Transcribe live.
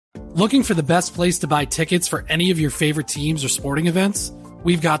Looking for the best place to buy tickets for any of your favorite teams or sporting events?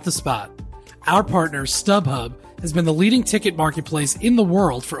 We've got the spot. Our partner, StubHub, has been the leading ticket marketplace in the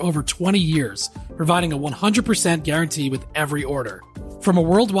world for over 20 years, providing a 100% guarantee with every order. From a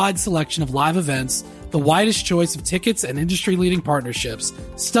worldwide selection of live events, the widest choice of tickets and industry-leading partnerships,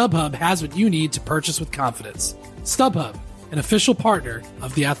 StubHub has what you need to purchase with confidence. StubHub, an official partner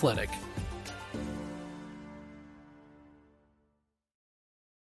of The Athletic.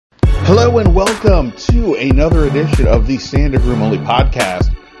 Hello and welcome to another edition of the Standig Room Only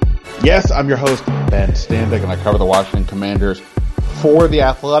podcast. Yes, I'm your host, Ben Standig, and I cover the Washington Commanders for The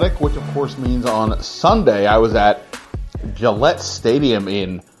Athletic, which of course means on Sunday I was at Gillette Stadium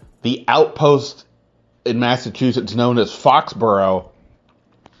in the outpost in Massachusetts known as Foxborough,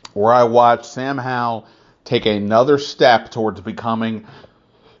 where I watched Sam Howell take another step towards becoming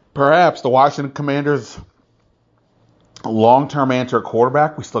perhaps the Washington Commanders' long-term answer at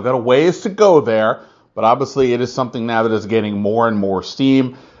quarterback. We still got a ways to go there, but obviously it is something now that is getting more and more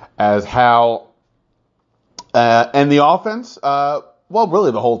steam as Howell and the offense,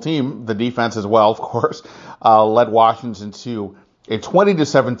 really the whole team, the defense as well, of course, led Washington to a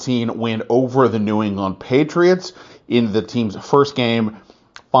 20-17 win over the New England Patriots in the team's first game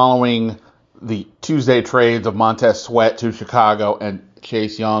following the Tuesday trades of Montez Sweat to Chicago and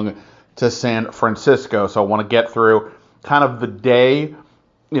Chase Young to San Francisco. So I want to get through kind of the day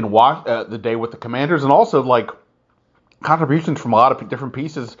the day with the Commanders, and also like contributions from a lot of different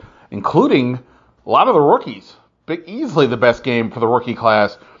pieces, including a lot of the rookies. Easily the best game for the rookie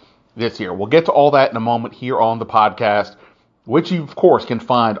class this year. We'll get to all that in a moment here on the podcast, which you of course can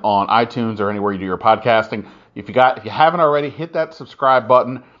find on iTunes or anywhere you do your podcasting. If you haven't already, hit that subscribe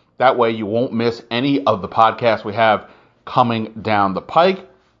button. That way you won't miss any of the podcasts we have coming down the pike,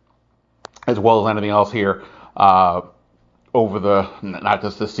 as well as anything else here over not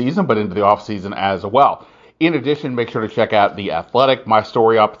just this season, but into the off season as well. In addition, make sure to check out The Athletic. My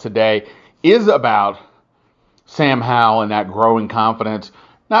story up today is about Sam Howell and that growing confidence.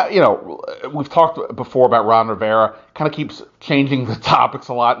 We've talked before about Ron Rivera, kind of keeps changing the topics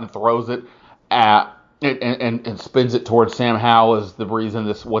a lot and throws it at and spins it towards Sam Howell as the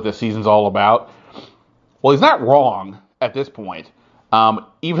reason what this season's all about. Well, he's not wrong at this point.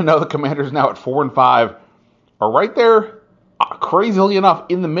 Even though the Commanders now at 4-5 are right there, crazily enough,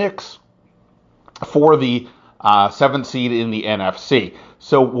 in the mix for the 7th seed in the NFC.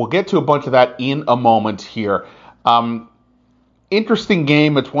 So we'll get to a bunch of that in a moment here. Interesting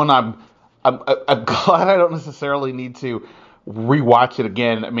game. It's one I'm glad I don't necessarily need to rewatch it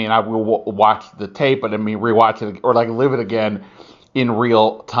again. I mean, I will watch the tape, but rewatch it or live it again in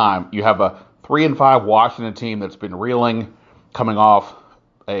real time. You have a 3-5 Washington team that's been reeling, coming off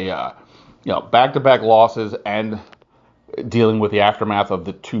a back-to-back losses and dealing with the aftermath of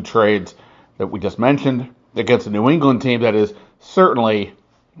the two trades that we just mentioned against a New England team that is certainly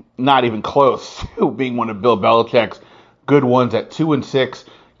not even close to being one of Bill Belichick's good ones at 2-6.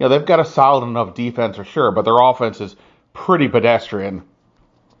 They've got a solid enough defense for sure, but their offense is pretty pedestrian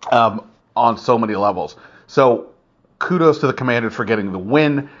on so many levels. So kudos to the Commanders for getting the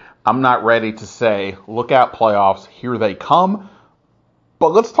win. I'm not ready to say, look out playoffs, here they come.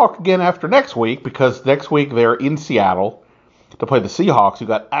 But let's talk again after next week, because next week they're in Seattle to play the Seahawks, who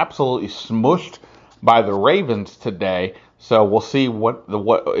got absolutely smushed by the Ravens today. So we'll see what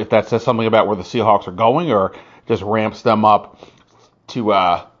if that says something about where the Seahawks are going, or just ramps them up to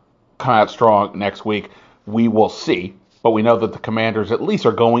come out strong next week. We will see. But we know that the Commanders at least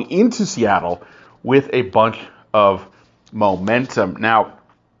are going into Seattle with a bunch of momentum. Now,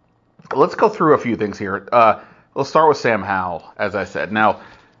 let's go through a few things here. Let's start with Sam Howell, as I said. Now,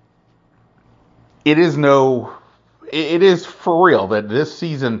 it is for real that this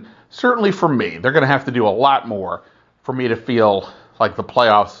season, certainly for me, they're going to have to do a lot more for me to feel like the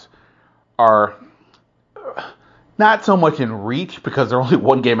playoffs are not so much in reach, because they're only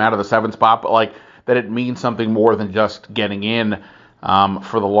one game out of the 7th spot, but that it means something more than just getting in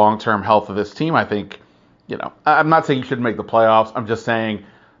for the long-term health of this team. I think, I'm not saying you shouldn't make the playoffs. I'm just saying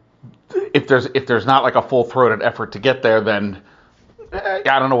if there's not a full-throated effort to get there, then I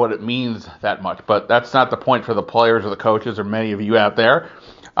don't know what it means that much. But that's not the point for the players or the coaches or many of you out there.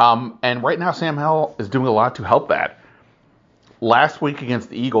 And right now, Sam Howell is doing a lot to help that. Last week against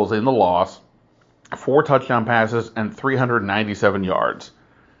the Eagles in the loss, 4 touchdown passes and 397 yards.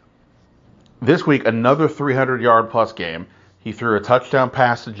 This week, another 300-yard-plus game. He threw a touchdown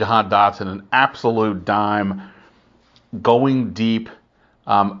pass to Jahan Dotson, an absolute dime, going deep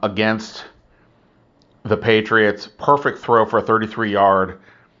against the Patriots. Perfect throw for a 33-yard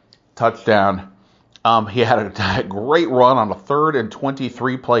touchdown. He had a great run on a 3rd and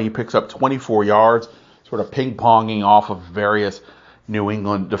 23 play. He picks up 24 yards, sort of ping-ponging off of various New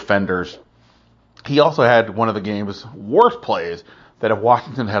England defenders. He also had one of the game's worst plays that if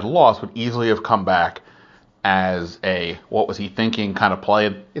Washington had lost would easily have come back as a what was he thinking kind of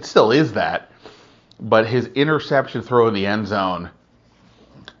play. It still is that. But his interception throw in the end zone,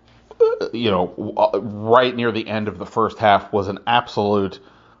 right near the end of the first half was an absolute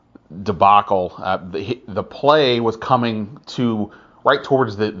debacle. The play was coming to right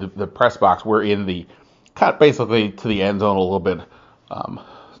towards the press box. We're in the kind of basically to the end zone a little bit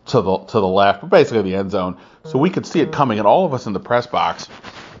to the left, but basically the end zone. So we could see it coming, and all of us in the press box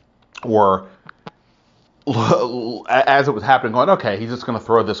were, as it was happening, going, okay, he's just going to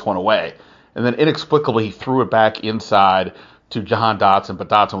throw this one away. And then inexplicably he threw it back inside to Jahan Dotson, but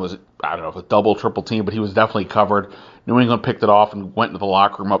Dotson was, I don't know if a double, triple team, but he was definitely covered. New England picked it off and went into the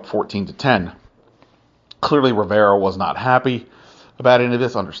locker room up 14-10. Clearly Rivera was not happy about any of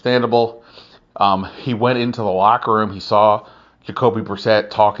this, understandable. He went into the locker room. He saw Jacoby Brissett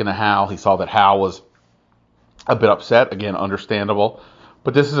talking to Howell. He saw that Howell was a bit upset. Again, understandable.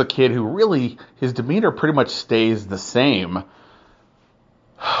 But this is a kid who really, his demeanor pretty much stays the same.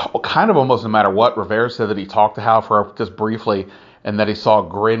 Kind of almost no matter what. Rivera said that he talked to Howell for just briefly and that he saw a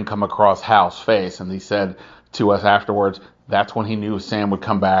grin come across Howell's face. And he said to us afterwards, that's when he knew Sam would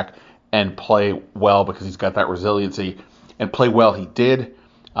come back and play well because he's got that resiliency. And play well he did.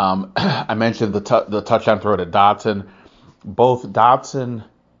 I mentioned the touchdown throw to Dotson. Both Dotson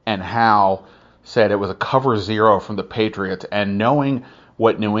and Howell said it was a cover 0 from the Patriots. And knowing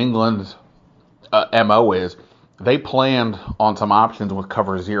what New England's MO is, they planned on some options with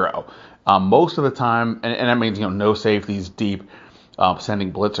cover 0. Most of the time, and that means no safeties deep,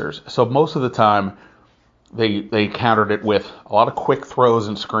 sending blitzers. So most of the time, they countered it with a lot of quick throws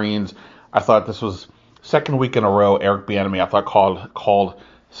and screens. I thought this was second week in a row Eric Bieniemy, I thought, called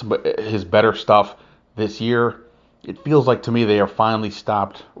his better stuff this year. It feels like to me they are finally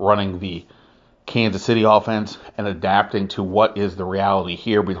stopped running the Kansas City offense and adapting to what is the reality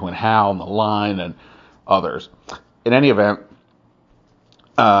here between Howell and the line and others. In any event,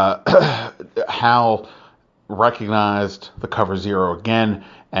 Howell recognized the cover 0 again,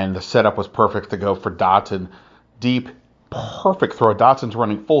 and the setup was perfect to go for Dotson deep. Perfect throw. Dotson's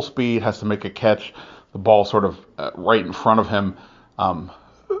running full speed, has to make a catch. The ball sort of right in front of him,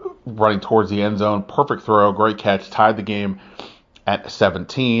 running towards the end zone. Perfect throw, great catch, tied the game at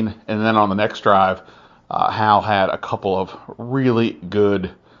 17. And then on the next drive, Howell had a couple of really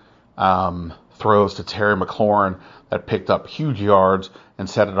good throws to Terry McLaurin that picked up huge yards and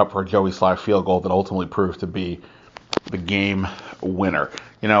set it up for a Joey Sly field goal that ultimately proved to be the game winner.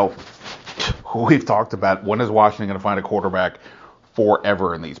 We've talked about when is Washington going to find a quarterback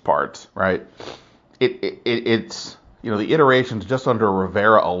forever in these parts, right? It's the iterations just under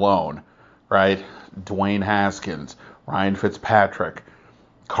Rivera alone, right? Dwayne Haskins, Ryan Fitzpatrick,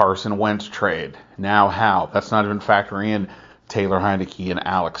 Carson Wentz trade, now Howell. That's not even factoring in Taylor Heineke and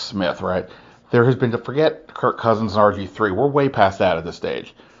Alex Smith, right? There has been, to forget Kirk Cousins and RG3, we're way past that at this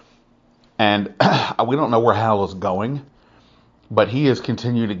stage. And we don't know where Howell is going, but he has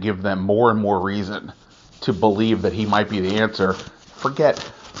continued to give them more and more reason to believe that he might be the answer.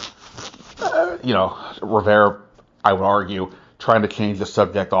 Forget, Rivera, I would argue, trying to change the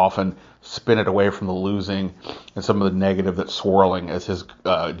subject often, spin it away from the losing and some of the negative that's swirling as his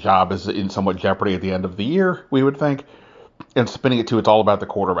job is in somewhat jeopardy at the end of the year, we would think, and spinning it to it's all about the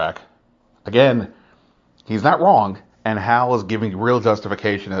quarterback. Again, he's not wrong, and Hal is giving real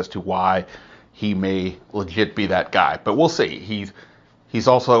justification as to why he may legit be that guy. But we'll see. He's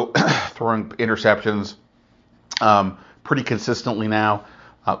also throwing interceptions pretty consistently now.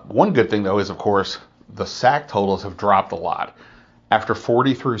 One good thing, though, is, of course, the sack totals have dropped a lot. After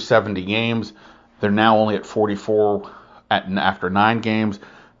 40 through 70 games, they're now only at 44 after 9 games.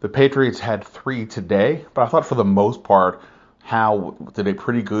 The Patriots had 3 today, but I thought for the most part, Hal did a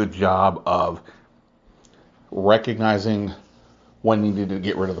pretty good job of recognizing when he needed to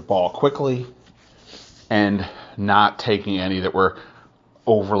get rid of the ball quickly and not taking any that were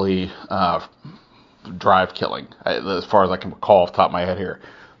overly drive killing, as far as I can recall off the top of my head here.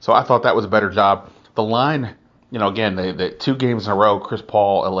 So I thought that was a better job. The line, again, the 2 games in a row, Chris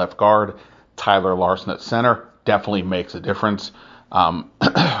Paul at left guard, Tyler Larson at center, definitely makes a difference, or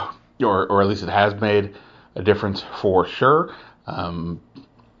at least it has made a difference for sure. Again,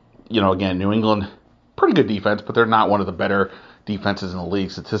 New England, pretty good defense, but they're not one of the better defenses in the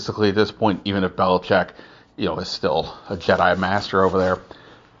league statistically at this point, even if Belichick, is still a Jedi master over there.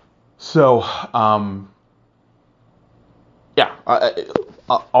 So,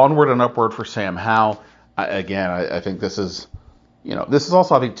 onward and upward for Sam Howell. I think this is,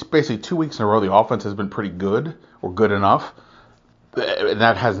 also, I think, basically 2 weeks in a row the offense has been pretty good or good enough. And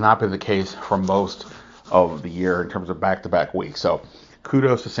that has not been the case for most of the year in terms of back-to-back weeks. So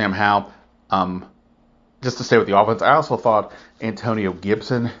kudos to Sam Howell. Just to stay with the offense, I also thought Antonio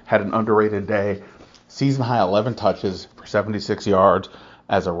Gibson had an underrated day. Season-high 11 touches for 76 yards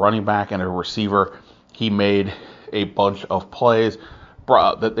as a running back and a receiver. He made a bunch of plays.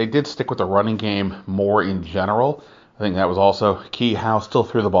 They did stick with the running game more in general. I think that was also key. Howe still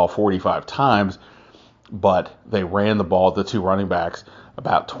threw the ball 45 times, but they ran the ball, the two running backs,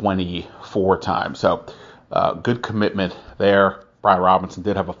 about 24 times. So good commitment there. Brian Robinson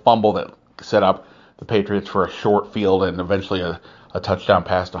did have a fumble that set up the Patriots for a short field and eventually a touchdown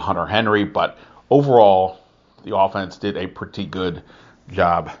pass to Hunter Henry. But overall, the offense did a pretty good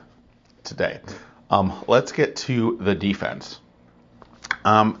job today. Let's get to the defense.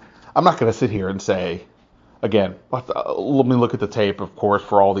 I'm not going to sit here and say, again, let me look at the tape, of course,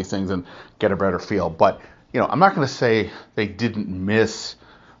 for all these things and get a better feel. But, I'm not going to say they didn't miss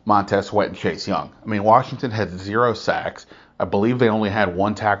Montez Sweat and Chase Young. I mean, Washington had 0 sacks. I believe they only had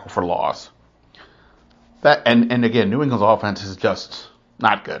 1 tackle for loss. That and again, New England's offense is just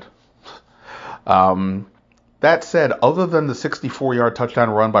not good. That said, other than the 64-yard touchdown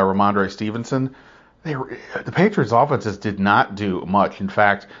run by Ramondre Stevenson, the Patriots' offenses did not do much. In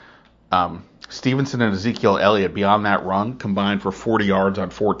fact, Stevenson and Ezekiel Elliott, beyond that run, combined for 40 yards on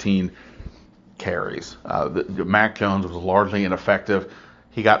 14 carries. Mac Jones was largely ineffective.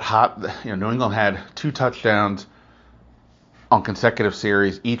 He got hot. New England had 2 touchdowns on consecutive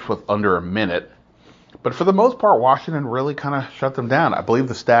series, each with under a minute. But for the most part, Washington really kind of shut them down. I believe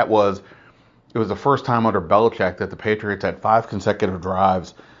the stat was it was the first time under Belichick that the Patriots had 5 consecutive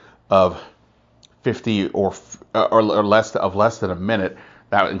drives of 50 or less than a minute.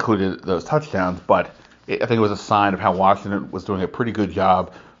 That included those touchdowns, but I think it was a sign of how Washington was doing a pretty good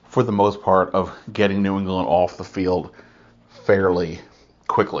job for the most part of getting New England off the field fairly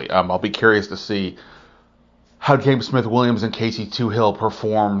quickly. I'll be curious to see how James Smith-Williams and Casey Toohill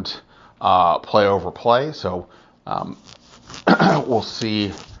performed play over play. So we'll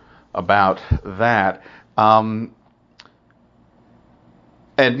see about that. And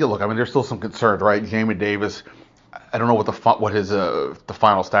look, I mean, there's still some concerns, right? Jamie Davis, I don't know what his the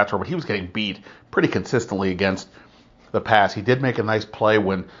final stats were, but he was getting beat pretty consistently against the pass. He did make a nice play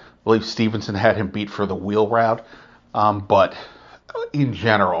when I believe Stevenson had him beat for the wheel route, but in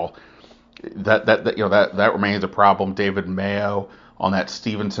general, that remains a problem. David Mayo on that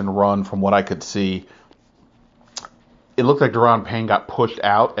Stevenson run, from what I could see, it looked like Deron Payne got pushed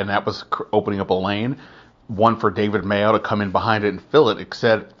out, and that was opening up a lane, one for David Mayo to come in behind it and fill it.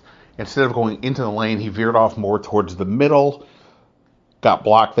 Instead of going into the lane, he veered off more towards the middle, got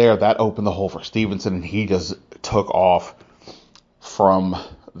blocked there. That opened the hole for Stevenson, and he just took off from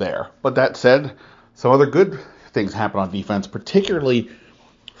there. But that said, some other good things happened on defense, particularly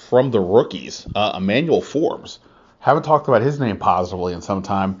from the rookies. Emmanuel Forbess. Haven't talked about his name positively in some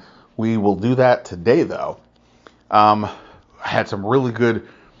time. We will do that today, though. Had some really good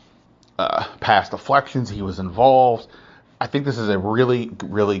pass deflections. He was involved. I think this is a really,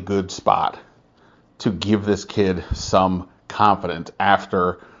 really good spot to give this kid some confidence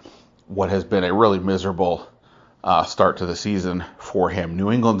after what has been a really miserable start to the season for him.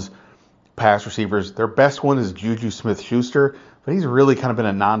 New England's pass receivers, their best one is Juju Smith-Schuster, but he's really kind of been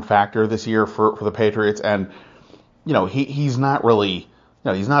a non-factor this year for the Patriots. And, he's not really,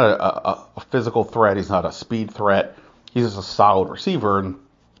 he's not a physical threat. He's not a speed threat. He's just a solid receiver. And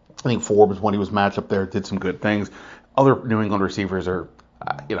I think Forbes, when he was matched up there, did some good things. Other New England receivers are,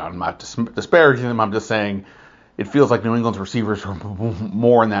 I'm not disparaging them. I'm just saying it feels like New England's receivers were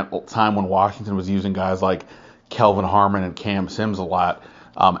more in that time when Washington was using guys like Kelvin Harmon and Cam Sims a lot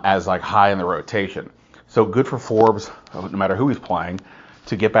as like high in the rotation. So good for Forbes, no matter who he's playing,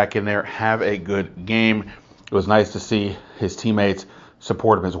 to get back in there, have a good game. It was nice to see his teammates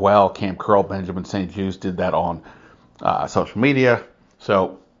support him as well. Cam Curl, Benjamin St. Juste did that on social media.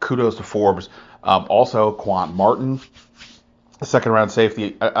 So kudos to Forbes. Also, Quan Martin, a second-round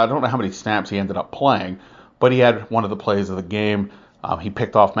safety. I don't know how many snaps he ended up playing, but he had one of the plays of the game. He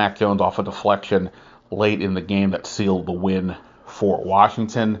picked off Mac Jones off a deflection late in the game that sealed the win for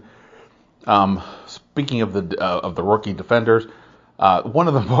Washington. Speaking of the rookie defenders, one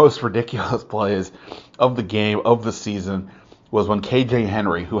of the most ridiculous plays of the game, of the season, was when KJ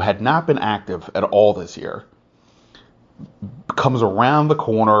Henry, who had not been active at all this year, comes around the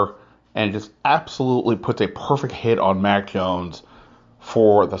corner and just absolutely puts a perfect hit on Mac Jones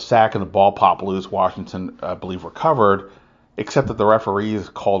for the sack and the ball pop loose. Washington, I believe, recovered. except that the referees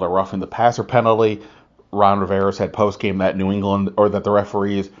called a roughing the passer penalty. Ron Rivera said postgame that New England, or that the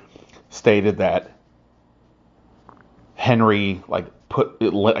referees stated that Henry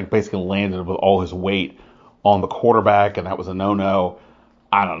basically landed with all his weight on the quarterback, and that was a no-no.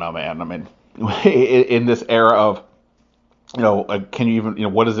 I don't know, man. I mean, in this era of, can you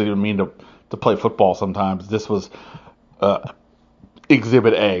even, what does it even mean to play football sometimes? This was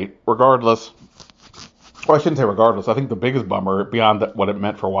Exhibit A. Regardless, or I shouldn't say regardless, I think the biggest bummer, beyond what it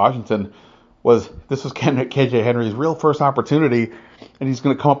meant for Washington, was this was KJ Henry's real first opportunity, and he's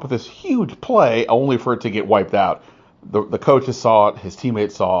going to come up with this huge play only for it to get wiped out. The coaches saw it, his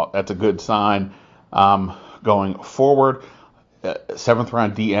teammates saw it. That's a good sign going forward. 7th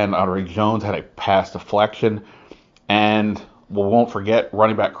round DN Andre Jones had a pass deflection, and we won't forget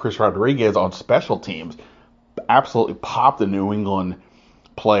running back Chris Rodriguez on special teams absolutely popped the New England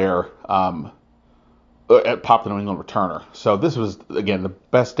player, popped the New England returner. So this was, again, the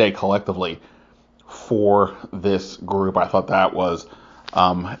best day collectively for this group. I thought that was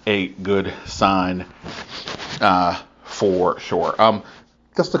a good sign for sure.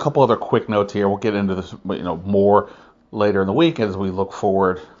 Just a couple other quick notes here. We'll get into this, more later in the week as we look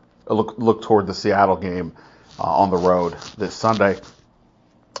toward the Seattle game on the road this Sunday.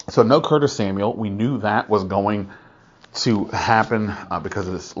 So no Curtis Samuel. We knew that was going to happen because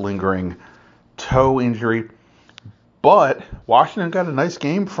of this lingering toe injury. But Washington got a nice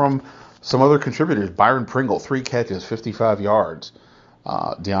game from some other contributors. Byron Pringle, 3 catches, 55 yards.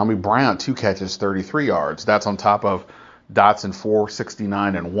 De'Ami Brown, 2 catches, 33 yards. That's on top of Dotson, 4,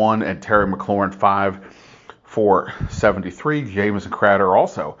 69 and 1, and Terry McLaurin, 5 for 73. Jamison Crowder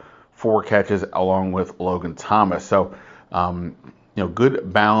also 4 catches along with Logan Thomas. So,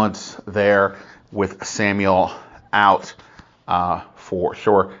 good balance there with Samuel out for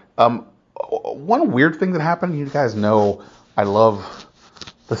sure. One weird thing that happened, you guys know I love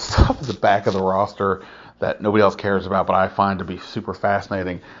the stuff at the back of the roster that nobody else cares about, but I find to be super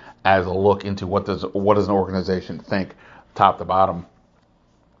fascinating as a look into what does an organization think top to bottom.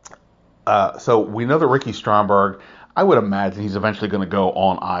 So we know that Ricky Stromberg, I would imagine he's eventually going to go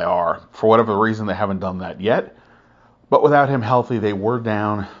on IR. For whatever reason, they haven't done that yet. But without him healthy, they were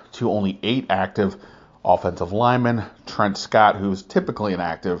down to only 8 active offensive linemen. Trent Scott, who's typically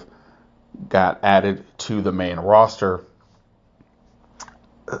inactive, got added to the main roster.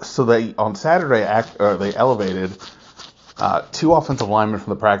 So on Saturday, they elevated 2 offensive linemen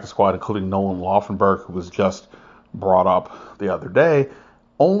from the practice squad, including Nolan Laufenberg, who was just brought up the other day,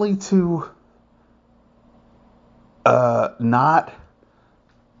 only to not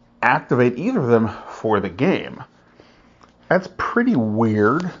activate either of them for the game. That's pretty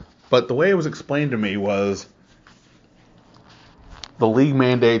weird, but the way it was explained to me was the league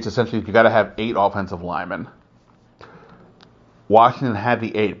mandates essentially you got to have 8 offensive linemen. Washington had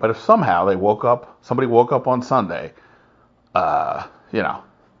the 8, but if somehow somebody woke up on Sunday, can't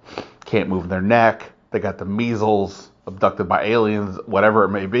move their neck, they got the measles, abducted by aliens, whatever it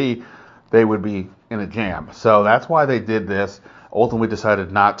may be, they would be in a jam. So that's why they did this. Ultimately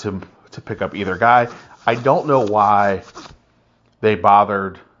decided not to pick up either guy. I don't know why they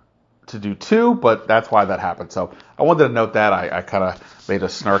bothered to do 2, but that's why that happened. So I wanted to note that. I kind of made a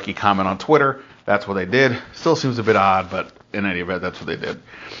snarky comment on Twitter. That's what they did. Still seems a bit odd, but in any event, that's what they did.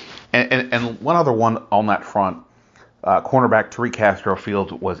 And one other one on that front, cornerback Tariq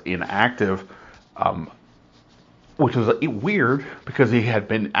Castro-Fields was inactive, which was weird because he had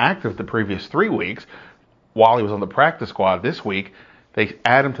been active the previous 3 weeks while he was on the practice squad. This week, they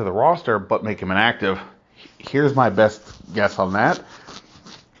add him to the roster but make him inactive. Here's my best guess on that.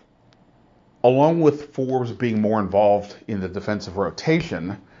 Along with Forbes being more involved in the defensive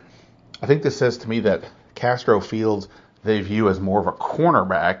rotation, I think this says to me that Castro-Fields they view as more of a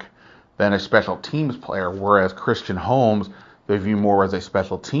cornerback than a special teams player, whereas Christian Holmes they view more as a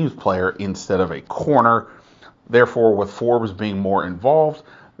special teams player instead of a corner. Therefore, with Forbes being more involved,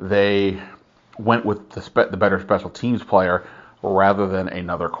 they went with the better special teams player rather than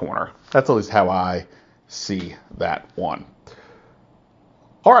another corner. That's at least how I see that one.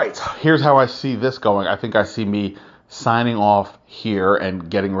 All right, here's how I see this going. I think I see me signing off here and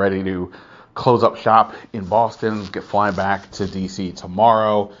getting ready to close up shop in Boston, flying back to D.C.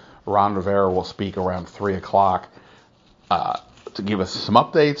 tomorrow. Ron Rivera will speak around 3 o'clock to give us some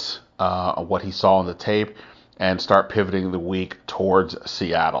updates on what he saw on the tape and start pivoting the week towards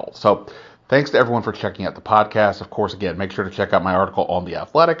Seattle. So thanks to everyone for checking out the podcast. Of course, again, make sure to check out my article on The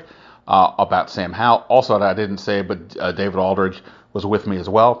Athletic about Sam Howell. Also, I didn't say, but David Aldridge was with me as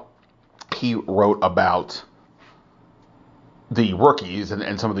well. He wrote about the rookies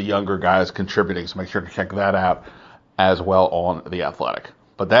and some of the younger guys contributing, so make sure to check that out as well on The Athletic.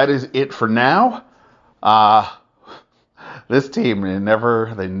 But that is it for now. This team, they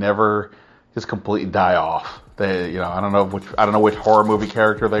never just completely die off. They, I don't know which horror movie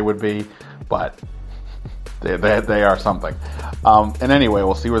character they would be, but they are something. And anyway,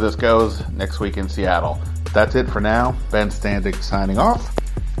 we'll see where this goes next week in Seattle. That's it for now. Ben Standig signing off.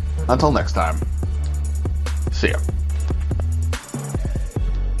 Until next time. See ya.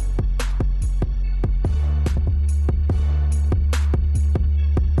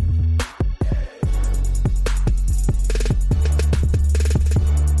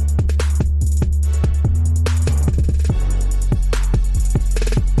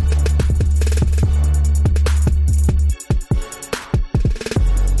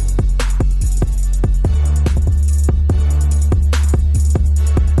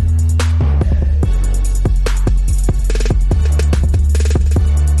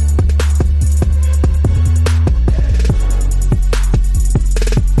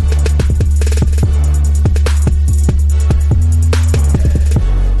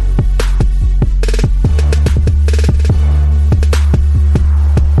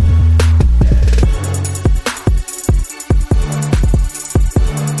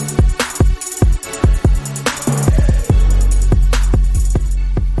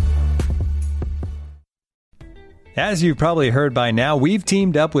 As you've probably heard by now, we've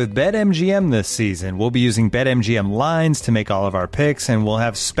teamed up with BetMGM this season. We'll be using BetMGM lines to make all of our picks, and we'll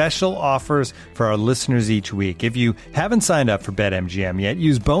have special offers for our listeners each week. If you haven't signed up for BetMGM yet,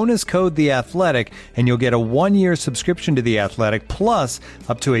 use bonus code The Athletic, and you'll get a 1-year subscription to The Athletic, plus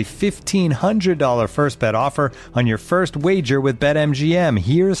up to a $1,500 first bet offer on your first wager with BetMGM.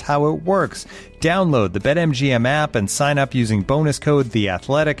 Here's how it works. Download the BetMGM app and sign up using bonus code The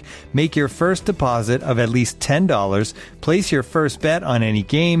Athletic. Make your first deposit of at least $10. Place your first bet on any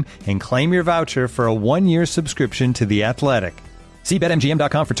game and claim your voucher for a 1-year subscription to The Athletic. See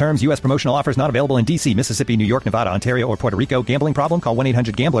BetMGM.com for terms. U.S. promotional offers not available in D.C., Mississippi, New York, Nevada, Ontario, or Puerto Rico. Gambling problem? Call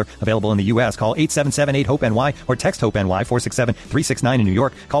 1-800-GAMBLER. Available in the U.S. Call 877-8-HOPE-NY or text HOPE-NY 467-369 in New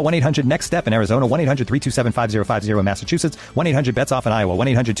York. Call 1-800-NEXT-STEP in Arizona. 1-800-327-5050 in Massachusetts. 1-800-BETS-OFF in Iowa.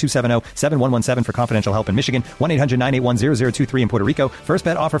 1-800-270-7117 for confidential help in Michigan. 1-800-981-0023 in Puerto Rico. First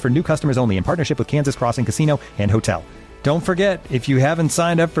bet offer for new customers only in partnership with Kansas Crossing Casino and Hotel. Don't forget, if you haven't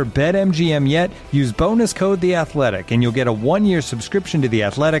signed up for BetMGM yet, use bonus code The Athletic, and you'll get a 1-year subscription to The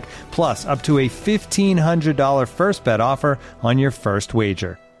Athletic, plus up to a $1,500 first bet offer on your first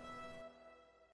wager.